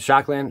 Painland?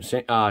 Shockland?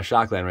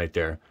 Shockland right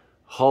there.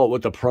 Oh,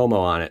 with the promo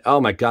on it.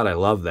 Oh, my God, I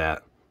love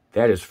that.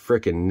 That is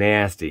freaking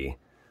nasty.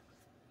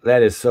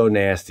 That is so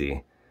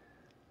nasty.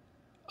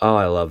 Oh,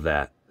 I love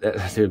that.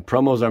 Dude,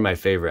 promos are my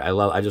favorite.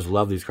 I just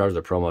love these cards,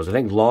 the promos. I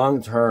think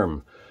long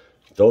term,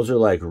 those are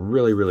like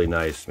really, really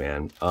nice,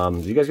 man.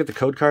 Do you guys get the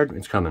code card?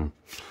 It's coming.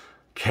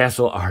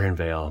 Castle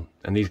Ironvale.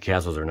 And these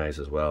castles are nice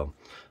as well.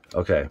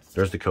 Okay,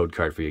 there's the code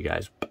card for you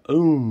guys.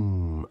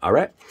 Boom. All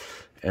right.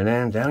 And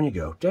then down you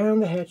go. Down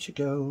the hatch you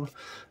go.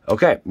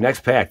 Okay,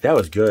 next pack. That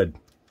was good.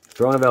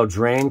 Throne of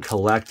Eldraine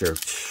Collector.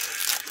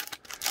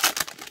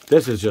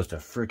 This is just a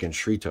freaking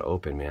treat to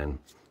open, man.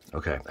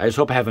 Okay, I just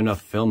hope I have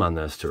enough film on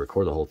this to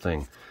record the whole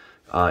thing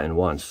in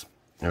once.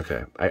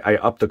 Okay, I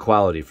upped the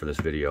quality for this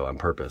video on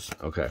purpose.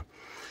 Okay.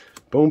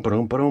 Boom,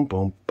 boom, boom,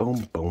 boom,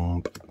 boom,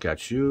 boom.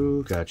 Got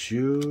you, got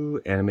you.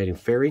 Animating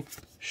Fairy.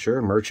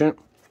 Sure, Merchant.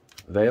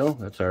 Veil,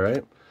 that's all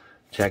right.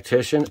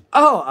 Tactician.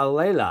 Oh,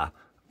 Alela.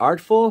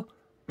 Artful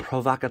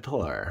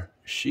Provocateur.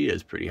 She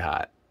is pretty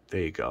hot.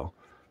 There you go.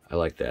 I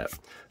like that.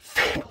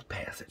 Fabled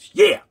Passage.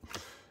 Yeah!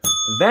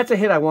 That's a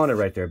hit I wanted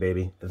right there,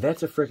 baby.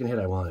 That's a freaking hit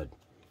I wanted.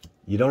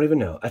 You don't even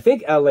know. I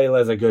think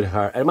Alela is a good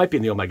heart. It might be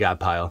in the Oh My God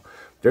pile.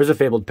 There's a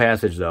Fabled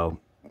Passage, though.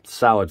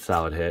 Solid,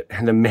 solid hit.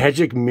 And the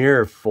Magic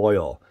Mirror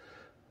foil.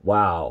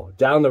 Wow.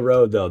 Down the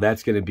road, though,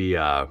 that's going to be,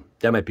 that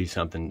might be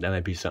something. That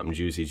might be something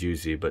juicy,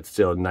 juicy, but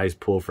still a nice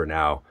pull for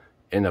now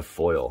in a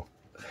foil.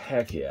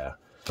 Heck yeah.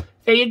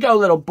 There you go,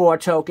 little boar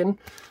token.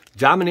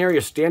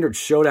 Dominaria Standard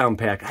Showdown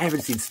pack. I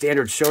haven't seen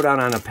Standard Showdown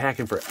on a pack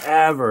in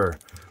forever.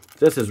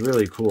 This is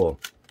really cool.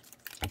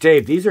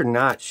 Dave, these are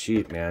not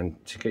cheap, man.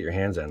 To get your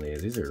hands on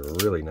these. These are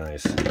really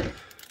nice.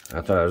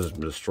 I thought I just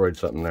destroyed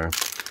something there.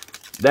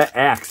 That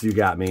axe you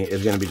got me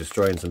is going to be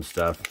destroying some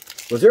stuff.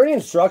 Was there any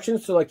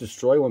instructions to, like,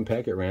 destroy one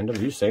pack at random?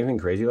 Did you say anything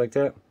crazy like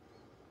that?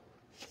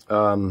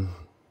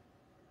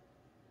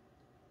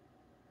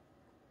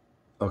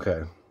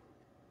 Okay.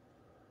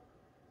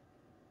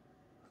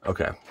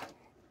 Okay.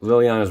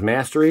 Liliana's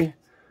Mastery.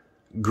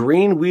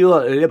 Green Wheel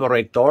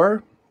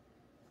Liberator.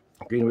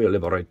 Green Wheel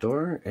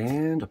Liberator.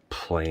 And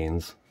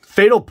Plains.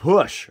 Fatal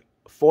Push.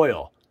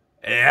 Foil.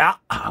 Yeah.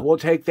 We'll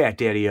take that,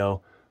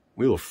 Daddy-O.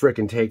 We will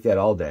frickin' take that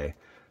all day.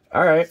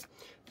 All right.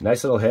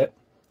 Nice little hit.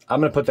 I'm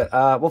going to put that,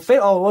 well,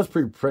 Fatal, it was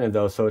pre-printed,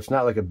 though, so it's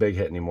not like a big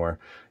hit anymore.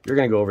 You're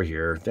going to go over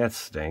here. That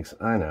stinks.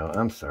 I know.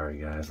 I'm sorry,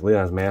 guys.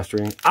 Leon's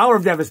Mastering. Hour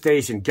of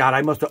Devastation. God,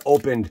 I must have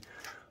opened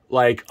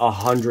like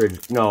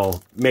 100. No,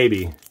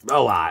 maybe.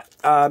 A lot.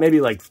 Maybe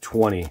like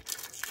 20,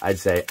 I'd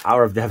say.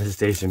 Hour of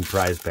Devastation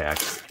prize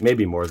packs.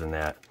 Maybe more than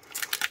that.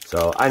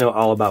 So I know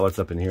all about what's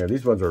up in here.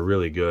 These ones are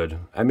really good.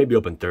 I maybe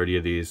opened 30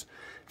 of these.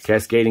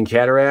 Cascading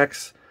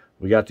Cataracts.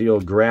 We got the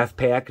old Graph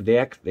Pack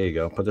deck. There you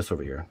go. Put this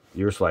over here.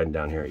 You're sliding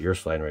down here. You're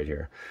sliding right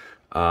here.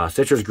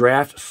 Citrus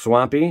Graft,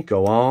 Swampy.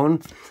 Go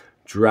on.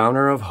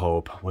 Drowner of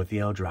Hope with the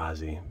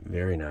Eldrazi.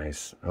 Very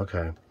nice.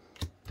 Okay.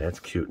 That's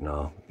cute and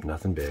all.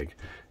 Nothing big.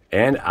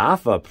 And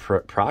Alpha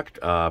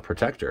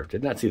Protector.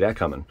 Did not see that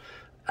coming.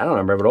 I don't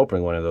remember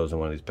opening one of those in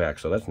one of these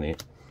packs, so that's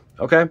neat.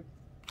 Okay.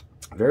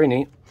 Very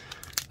neat.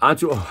 On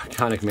to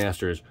Iconic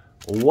Masters.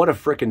 What a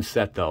freaking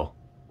set, though.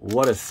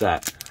 What a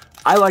set.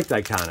 I liked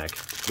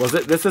Iconic. Was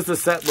it? This is the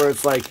set where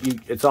it's like,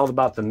 it's all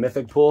about the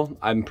Mythic pool.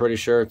 I'm pretty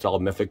sure it's all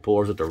Mythic pool,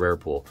 or is it the Rare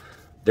pool?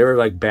 They were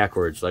like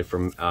backwards, like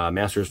from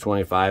Masters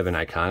 25 and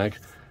Iconic.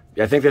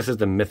 I think this is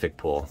the Mythic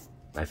pool,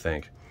 I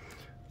think.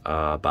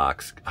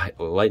 Box.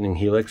 Lightning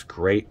Helix,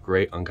 great,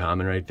 great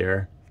uncommon right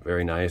there.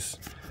 Very nice.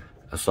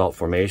 Assault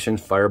Formation,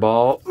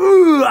 Fireball.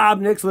 Ooh,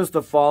 Obnix, List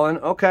of Fallen.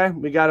 Okay,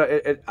 we got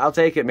it. I'll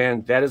take it,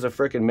 man. That is a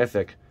freaking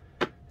Mythic.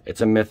 It's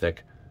a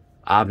Mythic.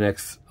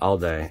 Obnix all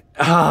day.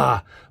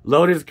 Ah,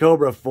 Lotus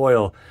Cobra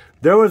foil.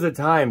 There was a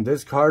time,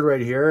 this card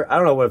right here, I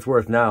don't know what it's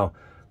worth now,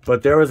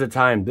 but there was a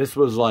time, this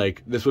was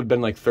like, this would have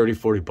been like 30,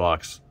 40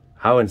 bucks.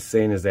 How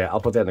insane is that?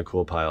 I'll put that in the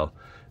cool pile.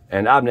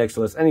 And Obnix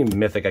list, any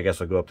Mythic, I guess,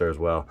 will go up there as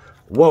well.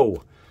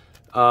 Whoa.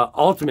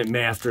 Ultimate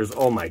Masters,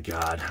 oh my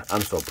God.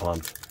 I'm so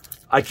pumped.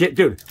 I can't,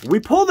 dude,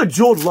 we pulled a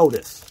Jeweled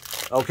Lotus,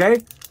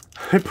 okay?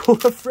 I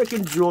pulled a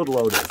freaking Jeweled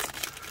Lotus.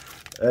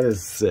 That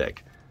is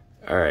sick.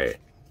 All right.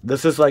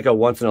 This is like a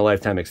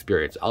once-in-a-lifetime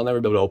experience. I'll never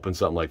be able to open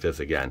something like this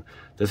again.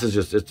 This is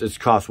just, it's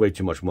cost way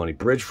too much money.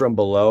 Bridge from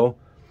below.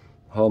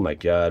 Oh, my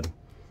God.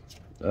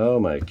 Oh,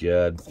 my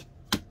God.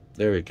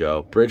 There we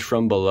go. Bridge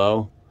from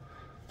below.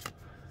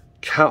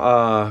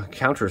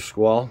 Counter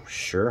Squall.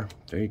 Sure.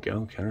 There you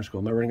go. Counter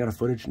Squall. Am I running out of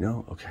footage?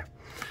 No? Okay.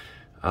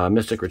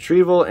 Mystic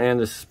Retrieval and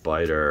the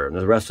Spider. And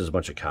the rest is a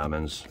bunch of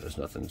commons. There's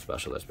nothing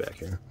special that's back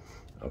here.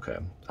 Okay.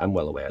 I'm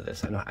well aware of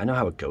this. I know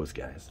how it goes,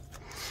 guys.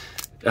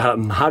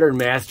 Modern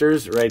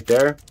Masters right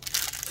there.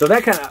 So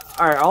that kind of,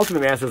 our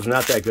Ultimate Masters are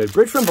not that good.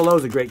 Bridge from Below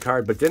is a great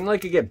card, but didn't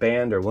like it get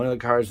banned, or one of the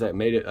cards that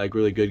made it like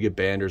really good get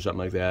banned or something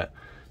like that.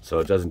 So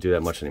it doesn't do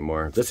that much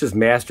anymore. This is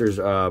Masters,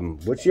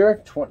 which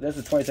year? This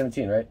is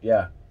 2017, right?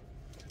 Yeah.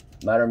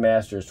 Modern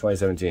Masters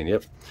 2017,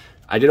 yep.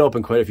 I did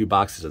open quite a few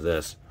boxes of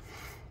this.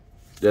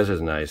 This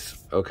is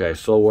nice. Okay,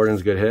 Soul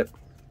Warden's a good hit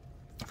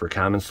for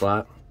common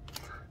slot.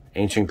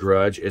 Ancient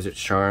Grudge, Is It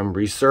Charm,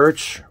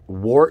 Research,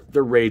 Wart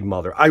the Raid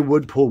Mother. I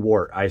would pull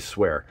Wart, I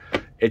swear.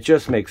 It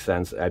just makes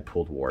sense I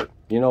pulled Wart.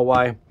 You know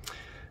why?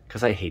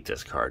 Because I hate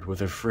this card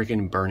with a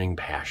freaking burning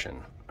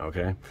passion,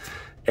 okay?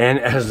 And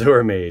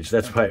Azure Mage,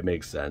 that's why it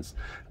makes sense.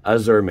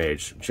 Azure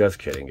Mage, just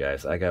kidding,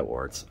 guys. I got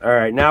warts. All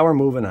right, now we're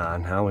moving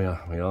on. Now we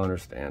all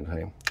understand.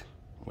 Hey,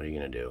 what are you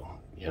going to do,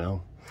 you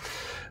know?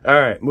 All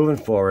right, moving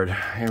forward.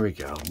 Here we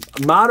go.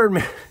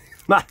 Modern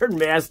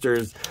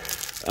Masters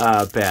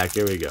pack.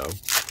 Here we go.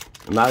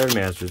 Modern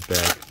Masters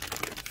pack.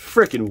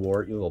 Frickin'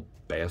 Wart, you little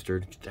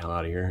bastard. Get the hell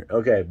out of here.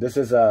 Okay, this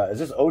is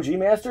this OG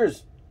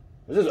Masters?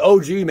 This is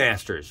OG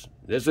Masters.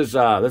 This is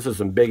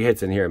some big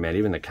hits in here, man.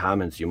 Even the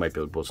comments, you might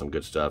be able to pull some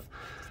good stuff.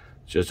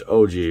 Just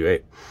OG.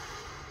 Wait.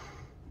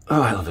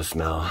 Oh, I love the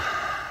smell.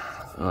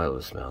 Oh, I love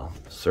the smell.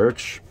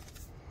 Search.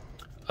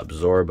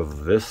 Absorb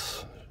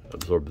this.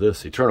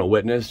 Eternal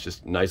Witness,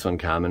 just nice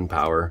uncommon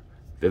power.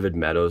 Vivid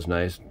Meadows,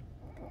 nice.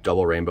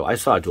 Double Rainbow. I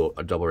saw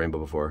a double rainbow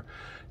before.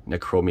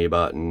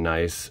 Necromoeba,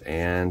 nice.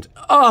 And,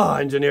 oh,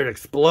 Engineered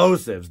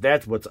Explosives.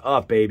 That's what's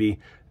up, baby.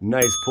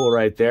 Nice pull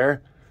right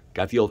there.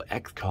 Got the old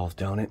X calls,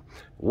 don't it?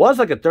 Was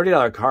like a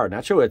 $30 card.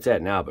 Not sure what it's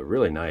at now, but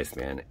really nice,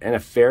 man. And a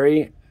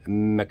Fairy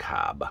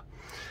Macabre.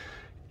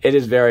 It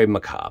is very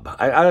macabre.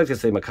 I like to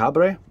say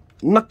macabre.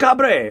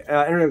 Macabre!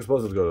 Engineered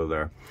Explosives go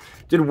there.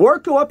 Did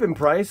Wart go up in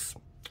price?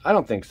 I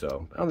don't think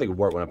so. I don't think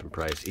Wart went up in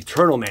price.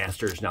 Eternal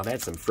Masters. Now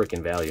that's some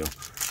freaking value.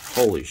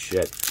 Holy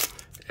shit.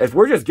 If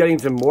we're just getting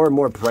to more and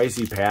more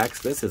pricey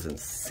packs, this is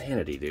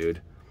insanity,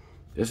 dude.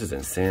 This is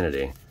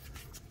insanity.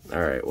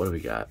 All right, what do we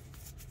got?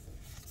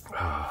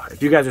 Oh,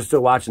 if you guys are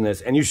still watching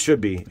this, and you should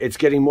be, it's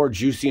getting more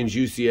juicy and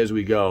juicy as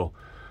we go.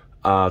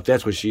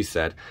 That's what she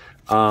said.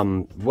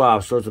 Wow,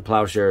 Swords of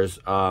Plowshares.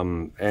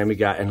 And we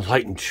got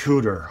Enlightened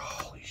Tutor.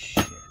 Holy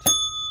shit.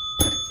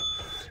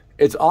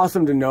 It's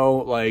awesome to know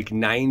like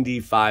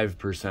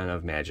 95%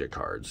 of Magic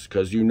cards,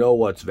 because you know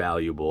what's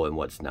valuable and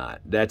what's not.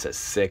 That's a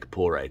sick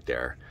pull right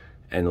there.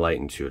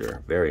 Enlightened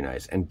Tutor, very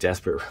nice. And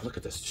Desperate, look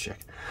at this chick.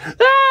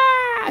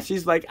 Ah!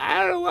 She's like,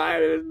 I don't know why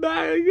this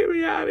body, get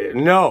me out of here.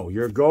 No,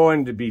 you're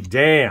going to be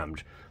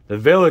damned. The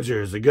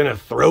villagers are gonna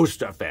throw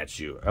stuff at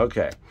you.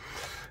 Okay.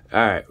 All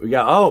right, we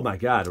got, oh my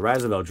God,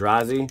 Rise of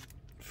Eldrazi.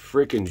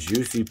 Freaking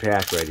juicy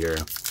pack right here.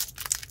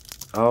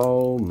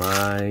 Oh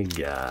my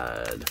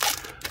God.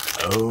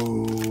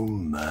 Oh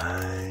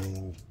my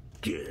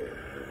God.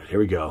 Here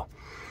we go.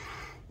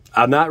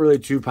 I'm not really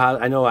too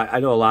positive. I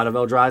know a lot of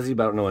Eldrazi,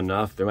 but I don't know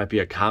enough. There might be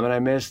a common I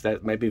missed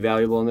that might be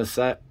valuable in this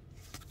set.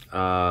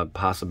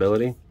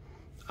 Possibility.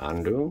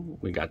 Undo.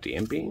 We got the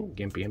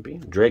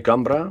Gimpy. Drake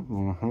Umbra.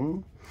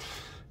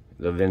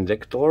 The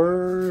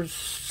Vindictors.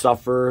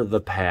 Suffer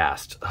the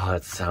Past. Oh,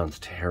 that sounds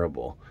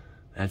terrible.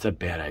 That's a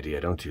bad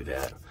idea. Don't do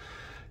that.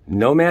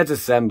 Nomad's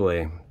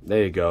Assembly.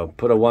 There you go.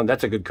 Put a 1.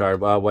 That's a good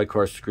card. White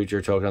Horse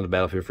creature token on the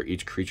battlefield for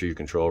each creature you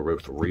control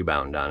with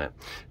rebound on it.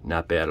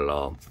 Not bad at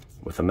all.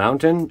 With a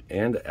mountain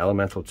and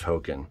elemental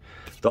token.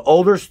 The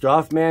older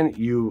stuff, man,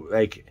 you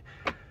like,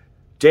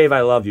 Dave,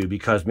 I love you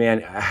because,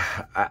 man,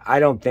 I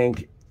don't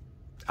think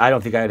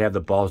I'd have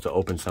the balls to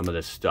open some of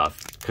this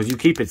stuff because you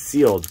keep it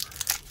sealed.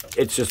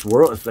 It's just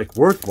it's like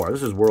worth more.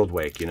 This is World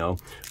Wake, you know,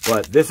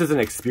 but this is an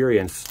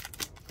experience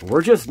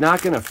we're just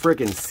not gonna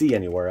freaking see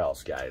anywhere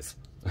else, guys.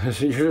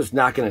 You're just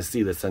not gonna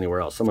see this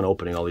anywhere else. Someone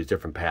opening all these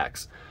different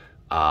packs,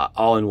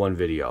 all in one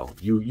video.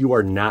 You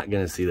are not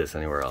gonna see this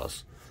anywhere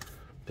else.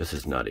 This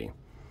is nutty.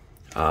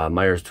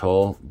 Myers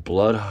Toll,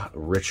 Blood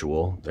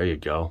Ritual. There you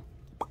go.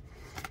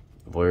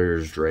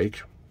 Warrior's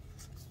Drake.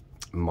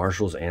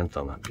 Marshall's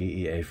Anthem.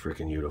 BEA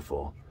freaking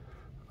beautiful.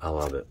 I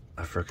love it.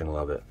 I freaking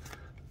love it.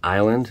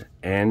 Island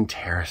and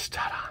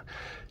Terrastodon.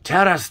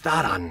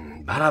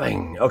 Terrastodon. Bada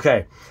bing.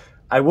 Okay.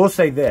 I will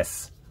say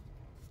this.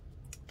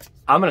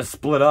 I'm gonna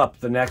split up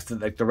the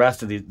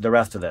rest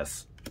of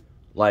this.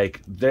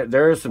 Like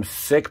there are some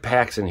sick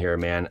packs in here,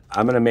 man.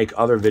 I'm gonna make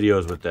other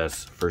videos with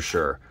this for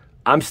sure.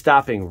 I'm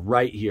stopping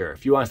right here.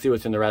 If you want to see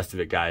what's in the rest of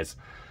it, guys,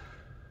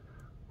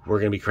 we're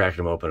going to be cracking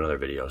them open in other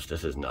videos.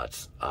 This is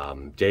nuts.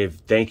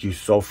 Dave, thank you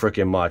so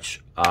freaking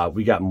much.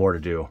 We got more to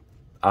do.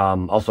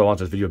 Also, I want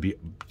this video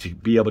to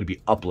be able to be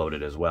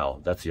uploaded as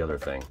well. That's the other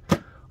thing.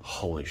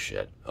 Holy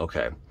shit.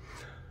 Okay.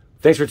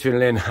 Thanks for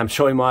tuning in. I'm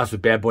Joey Moss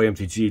with Bad Boy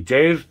MTG.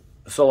 Dave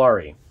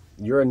Solari,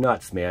 you're a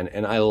nuts, man,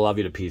 and I love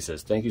you to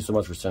pieces. Thank you so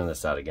much for sending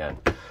this out again.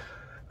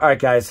 All right,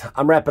 guys,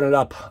 I'm wrapping it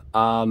up so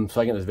I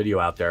can get this video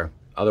out there.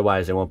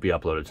 Otherwise, it won't be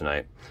uploaded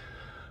tonight.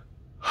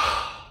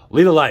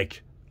 Leave a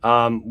like.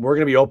 We're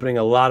going to be opening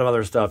a lot of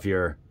other stuff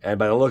here, and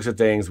by the looks of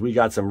things, we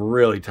got some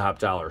really top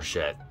dollar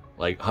shit,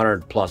 like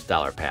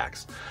 $100+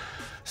 packs.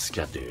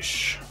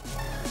 Skadoosh.